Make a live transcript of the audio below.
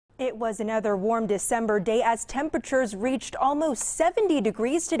It was another warm December day as temperatures reached almost 70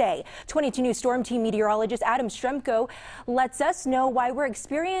 degrees today. 22 News Storm Team meteorologist Adam Stremko lets us know why we're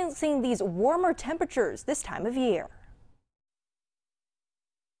experiencing these warmer temperatures this time of year.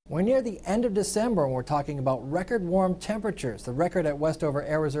 We're near the end of December and we're talking about record warm temperatures. The record at Westover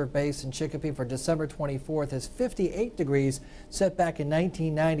Air Reserve Base in Chicopee for December 24th is 58 degrees, set back in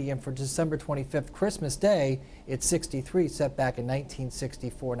 1990, and for December 25th, Christmas Day, it's 63, set back in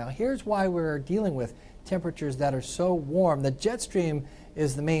 1964. Now here's why we're dealing with temperatures that are so warm. The jet stream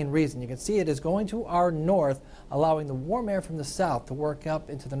is the main reason. You can see it is going to our north, allowing the warm air from the south to work up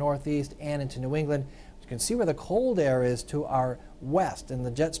into the northeast and into New England. You can see where the cold air is to our west, and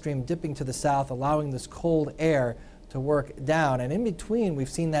the jet stream dipping to the south, allowing this cold air to work down. And in between, we've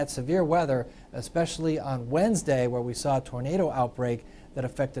seen that severe weather, especially on Wednesday, where we saw a tornado outbreak that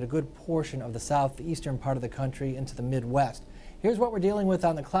affected a good portion of the southeastern part of the country into the Midwest. Here's what we're dealing with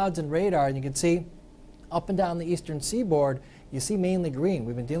on the clouds and radar, and you can see up and down the eastern seaboard, you see mainly green.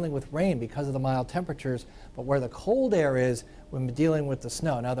 We've been dealing with rain because of the mild temperatures, but where the cold air is, we've been dealing with the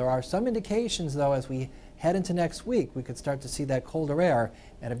snow. Now there are some indications, though, as we head into next week, we could start to see that colder air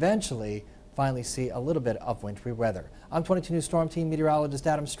and eventually finally see a little bit of wintry weather. I'm 22 News Storm Team meteorologist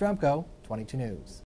Adam Stremko, 22 News.